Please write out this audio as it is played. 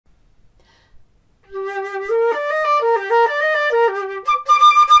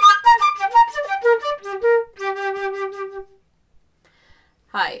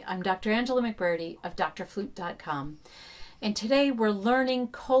I'm Dr. Angela McBurdy of DoctorFlute.com, and today we're learning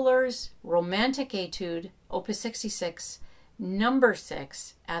Köhler's Romantic Etude, Opus 66, number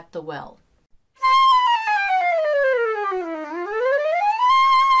 6, At the Well.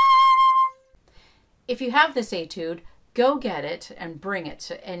 If you have this etude, go get it and bring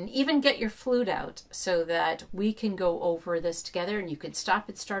it, and even get your flute out so that we can go over this together, and you can stop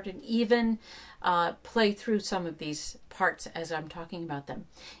and start and even play through some of these parts as I'm talking about them.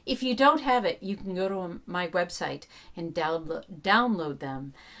 If you don't have it, you can go to my website and download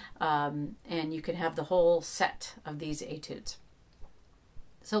them, and you can have the whole set of these etudes.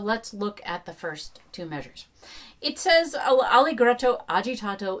 So let's look at the first two measures. It says allegretto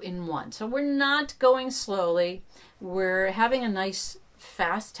agitato in 1. So we're not going slowly. We're having a nice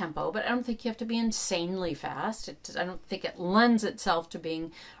fast tempo, but I don't think you have to be insanely fast. I don't think it lends itself to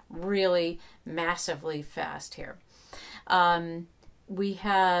being really massively fast here. We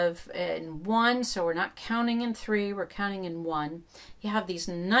have in 1, so we're not counting in 3, we're counting in 1. You have these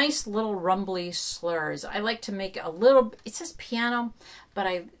nice little rumbly slurs. I like to make a little, it says piano, but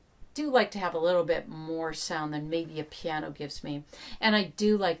I do like to have a little bit more sound than maybe a piano gives me. And I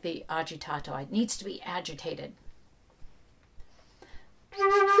do like the agitato. It needs to be agitated.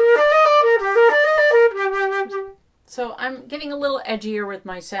 So I'm getting a little edgier with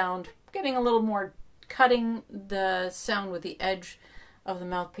my sound, getting a little more, cutting the sound with the edge of the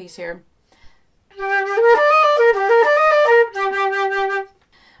mouthpiece here.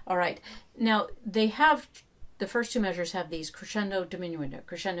 All right, now they have, the first two measures have these crescendo, diminuendo,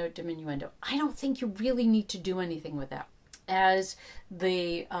 crescendo, diminuendo. I don't think you really need to do anything with that, as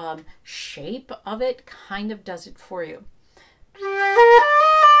the shape of it kind of does it for you.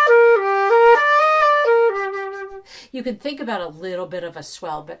 You can think about a little bit of a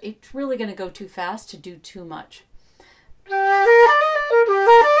swell, but it's really going to go too fast to do too much.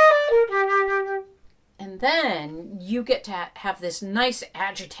 And then you get to have this nice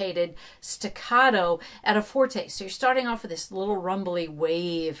agitated staccato at a forte. So you're starting off with this little rumbly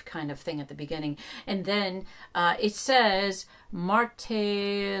wave kind of thing at the beginning. And then it says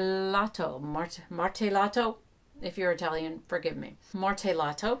martellato. Martellato. If you're Italian, forgive me.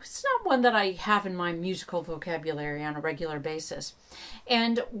 Martellato. It's not one that I have in my musical vocabulary on a regular basis.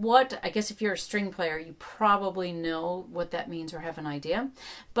 And what, I guess if you're a string player, you probably know what that means or have an idea.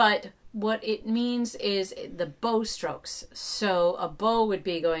 But what it means is the bow strokes. So a bow would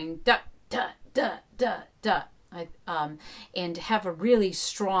be going da, da, da, da, da. And have a really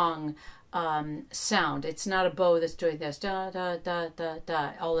strong sound. It's not a bow that's doing this da, da, da, da,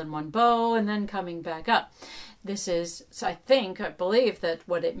 da, all in one bow and then coming back up. This is, so I believe that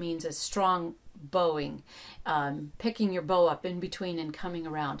what it means is strong bowing, picking your bow up in between and coming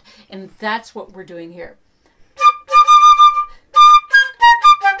around. And that's what we're doing here.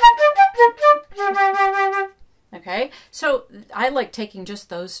 Okay, so I like taking just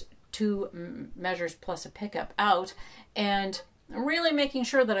those two measures plus a pickup out and really making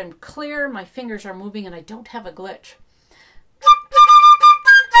sure that I'm clear, my fingers are moving, and I don't have a glitch.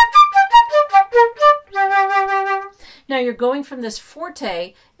 Now you're going from this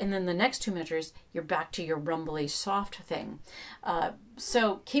forte, and then the next two measures, you're back to your rumbly soft thing.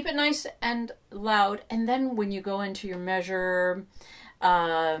 So keep it nice and loud, and then when you go into your measure,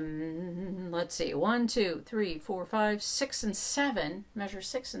 let's see, 1, 2, 3, 4, 5, 6, and 7, measure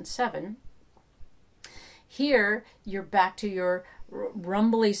 6 and 7, here you're back to your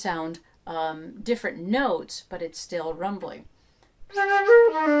rumbly sound, different notes, but it's still rumbly.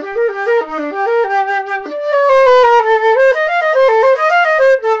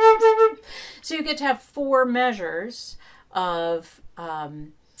 So you get to have 4 measures of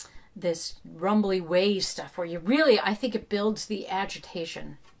this rumbly wave stuff where you really, I think it builds the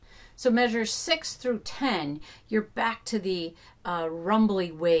agitation. So measures 6 through 10, you're back to the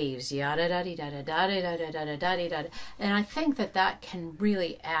rumbly waves, yada da da da da da da da da da, and I think that that can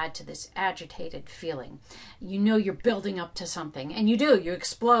really add to this agitated feeling. You know you're building up to something, and you do. You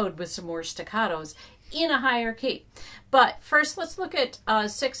explode with some more staccatos in a higher key. But first, let's look at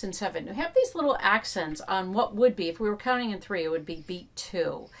 6 and 7. We have these little accents on what would be, if we were counting in 3, it would be beat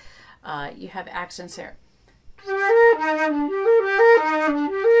 2. You have accents there.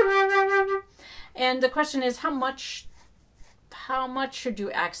 And the question is, how much should you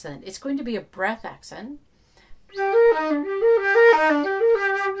accent? It's going to be a breath accent.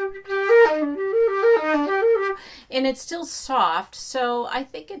 And it's still soft, so I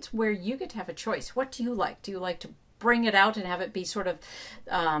think it's where you get to have a choice. What do you like? Do you like to bring it out and have it be sort of,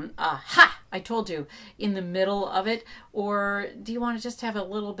 ha, I told you, in the middle of it? Or do you want to just have a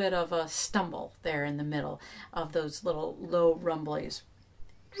little bit of a stumble there in the middle of those little low rumblies?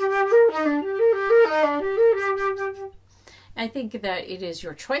 I think that it is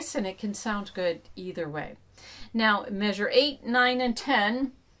your choice and it can sound good either way. Now, measure 8, 9, and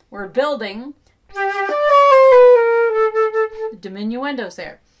 10, we're building diminuendos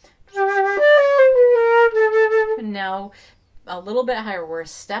there. And now, a little bit higher, we're a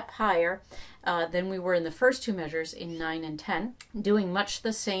step higher than we were in the first two measures in 9 and 10, doing much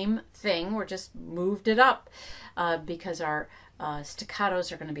the same thing. We're just moved it up because our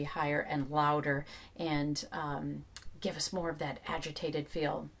staccatos are going to be higher and louder and give us more of that agitated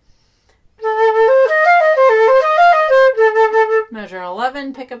feel. Measure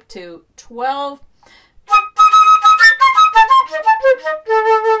 11, pick up to 12.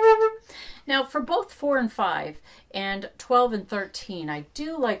 Now for both 4 and 5 and 12 and 13, I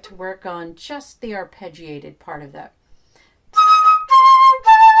do like to work on just the arpeggiated part of that.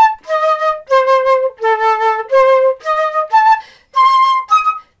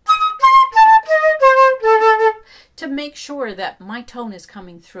 To make sure that my tone is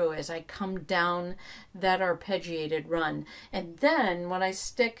coming through as I come down that arpeggiated run. And then when I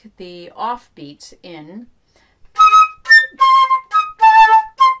stick the offbeats in,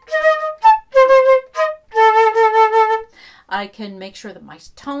 I can make sure that my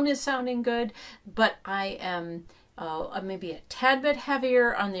tone is sounding good, but I am maybe a tad bit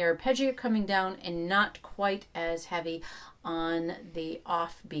heavier on the arpeggio coming down and not quite as heavy on the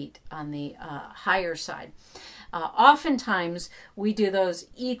offbeat on the higher side. Oftentimes we do those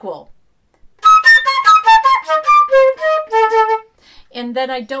equal. And then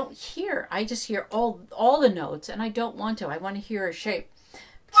I don't hear, I just hear all the notes, and I don't want to. I want to hear a shape.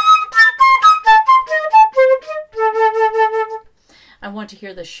 I want to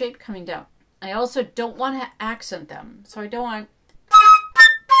hear the shape coming down. I also don't want to accent them, so I don't want.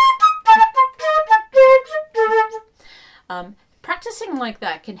 Practicing like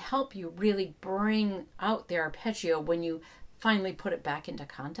that can help you really bring out the arpeggio when you finally put it back into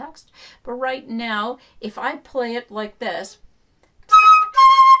context. But right now, if I play it like this,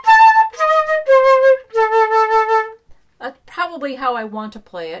 that's probably how I want to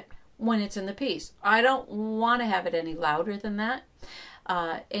play it when it's in the piece. I don't want to have it any louder than that.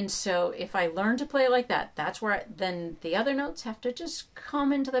 And so if I learn to play it like that, that's where then the other notes have to just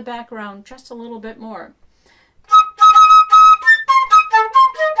come into the background just a little bit more.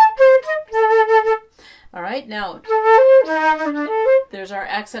 All right, now there's our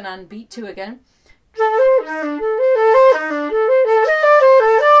accent on beat 2 again.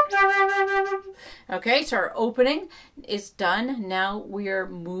 Okay, so our opening is done. Now we are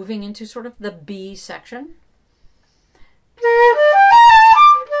moving into sort of the B section.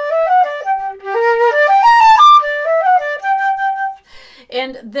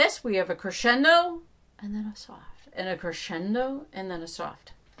 And this, we have a crescendo and then a soft, and a crescendo and then a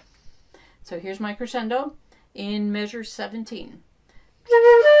soft. So here's my crescendo in measure 17.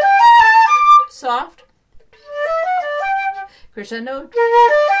 Soft, crescendo,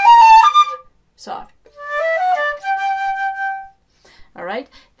 soft. All right,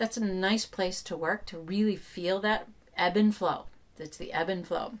 that's a nice place to work, to really feel that ebb and flow. That's the ebb and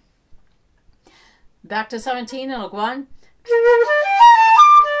flow. Back to 17, it'll go on.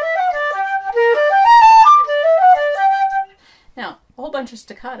 Now, a whole bunch of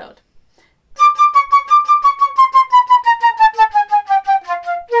staccato.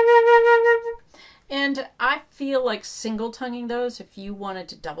 And I feel like single tonguing those. If you wanted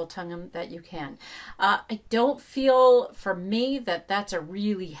to double tongue them, that you can. I don't feel, for me, that that's a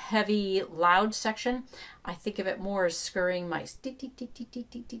really heavy, loud section. I think of it more as scurrying my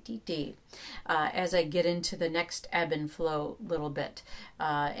as I get into the next ebb and flow little bit,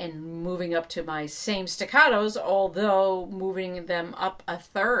 and moving up to my same staccatos, although moving them up a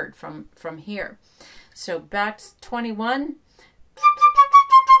third from here. So back to 21.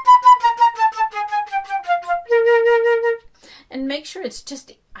 And make sure it's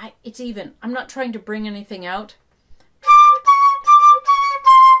just, it's even. I'm not trying to bring anything out.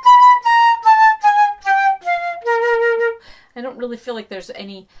 I don't really feel like there's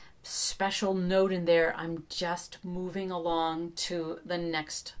any special note in there. I'm just moving along to the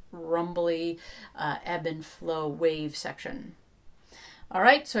next rumbly ebb and flow wave section. All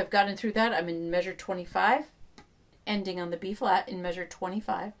right, so I've gotten through that. I'm in measure 25, ending on the B flat in measure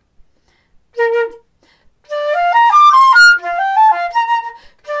 25.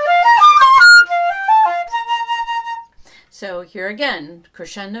 So here again,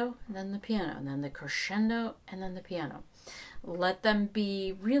 crescendo, and then the piano, and then the crescendo, and then the piano. Let them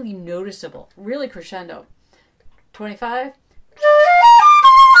be really noticeable, really crescendo. 25,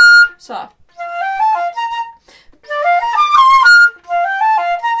 soft.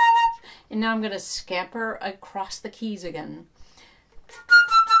 And now I'm going to scamper across the keys again.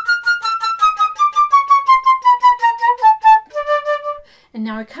 And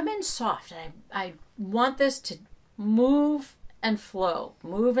now I come in soft. I want this to move and flow,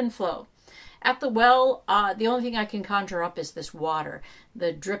 move and flow. At the well, the only thing I can conjure up is this water,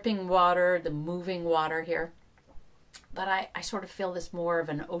 the dripping water, the moving water here. But I sort of feel this more of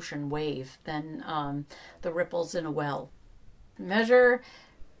an ocean wave than the ripples in a well. Measure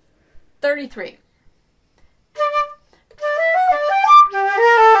 33.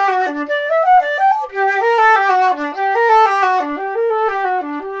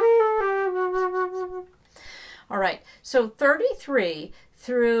 All right, so 33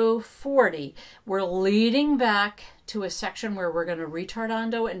 through 40, we're leading back to a section where we're going to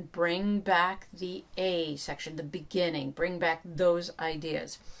retardando and bring back the A section, the beginning, bring back those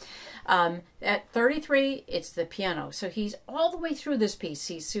ideas. At 33, it's the piano. So he's all the way through this piece.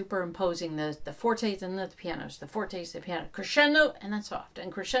 He's superimposing the fortes and the pianos, the fortes, the piano, crescendo and then soft,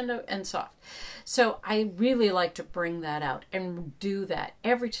 and crescendo and soft. So I really like to bring that out and do that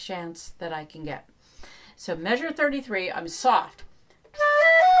every chance that I can get. So measure 33, I'm soft.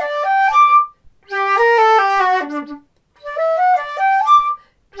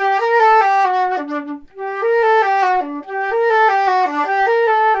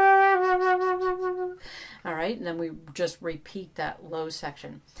 All right, and then we just repeat that low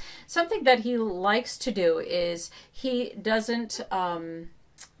section. Something that he likes to do is he doesn't,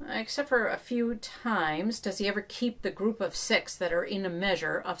 except for a few times, does he ever keep the group of 6 that are in a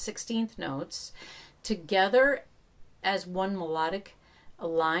measure of 16th notes together as one melodic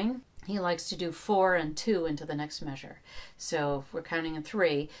line. He likes to do 4 and 2 into the next measure. So if we're counting in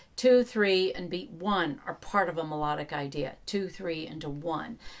 3, 2, 3, and beat 1 are part of a melodic idea. 2, 3 into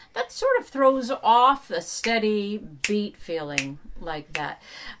 1. That sort of throws off the steady beat feeling like that.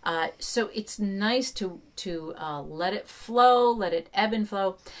 So it's nice to let it flow, let it ebb and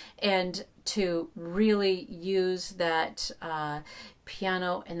flow, and to really use that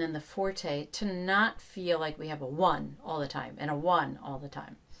piano and then the forte to not feel like we have a 1 all the time and a 1 all the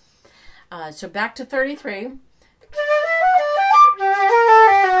time. So back to 33.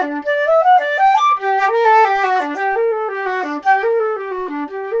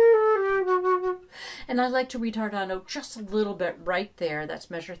 And I like to retardando just a little bit right there. That's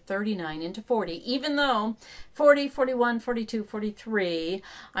measure 39 into 40. Even though 40, 41, 42, 43,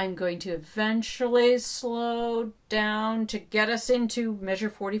 I'm going to eventually slow down to get us into measure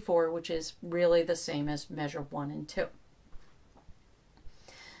 44, which is really the same as measure 1 and 2.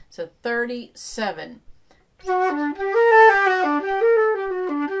 So 37. And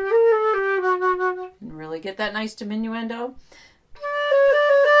really get that nice diminuendo.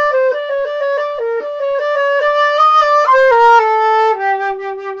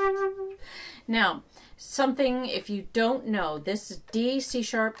 Now, something, if you don't know, this is D, C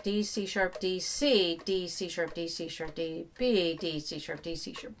sharp, D, C sharp, D, C, D, C sharp, D, C sharp, D, B, D, C sharp, D,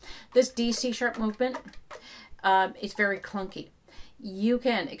 C sharp. This D, C sharp movement is very clunky. You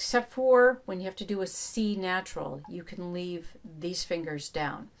can, except for when you have to do a C natural, you can leave these fingers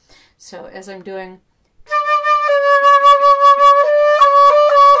down. So as I'm doing,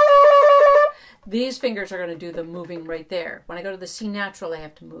 these fingers are going to do the moving right there. When I go to the C natural, I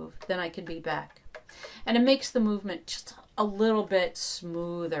have to move. Then I can be back. And it makes the movement just a little bit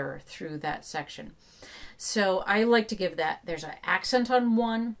smoother through that section. So I like to give that, there's an accent on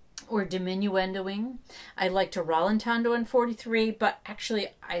 1, or diminuendoing. I like to rallentando in 43, but actually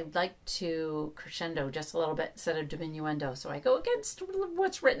I like to crescendo just a little bit instead of diminuendo. So I go against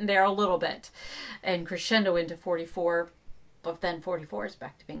what's written there a little bit and crescendo into 44, but then 44 is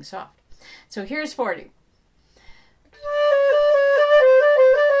back to being soft. So here's 40.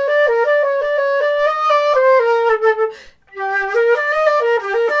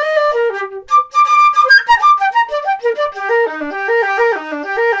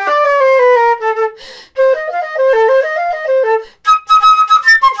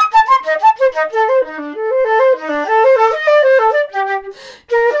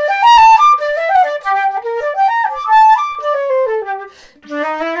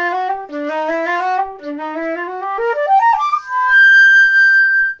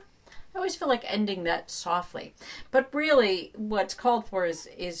 Ending that softly, but really what's called for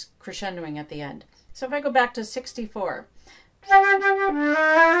is crescendoing at the end. So if I go back to 64,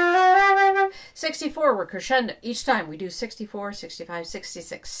 64 we're crescendo each time. We do 64, 65,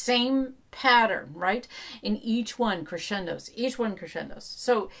 66, same pattern, right? In each one crescendos, each one crescendos.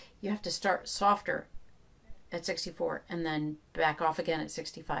 So you have to start softer at 64 and then back off again at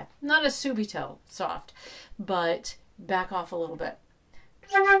 65. Not a subito soft, but back off a little bit.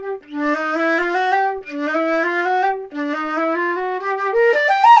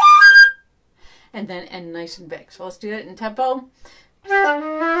 And then end nice and big. So let's do it in tempo.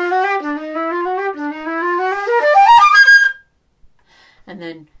 And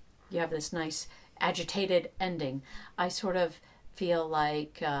then you have this nice agitated ending. I sort of feel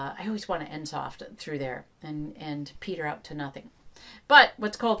like I always want to end soft through there and peter out to nothing. But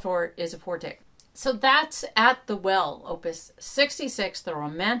what's called for is a forte. So that's At the Well, Opus 66, the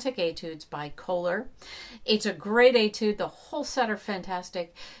Romantic Etudes by Köhler. It's a great etude. The whole set are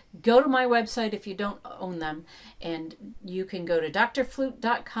fantastic. Go to my website if you don't own them, and you can go to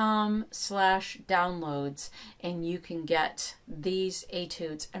DoctorFlute.com/downloads, and you can get these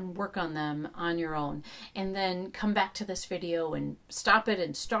etudes and work on them on your own. And then come back to this video and stop it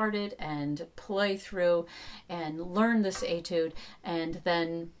and start it and play through and learn this etude, and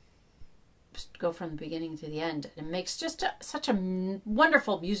then go from the beginning to the end. It makes just such a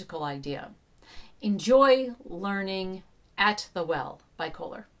wonderful musical idea. Enjoy learning At the Well by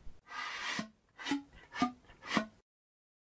Köhler.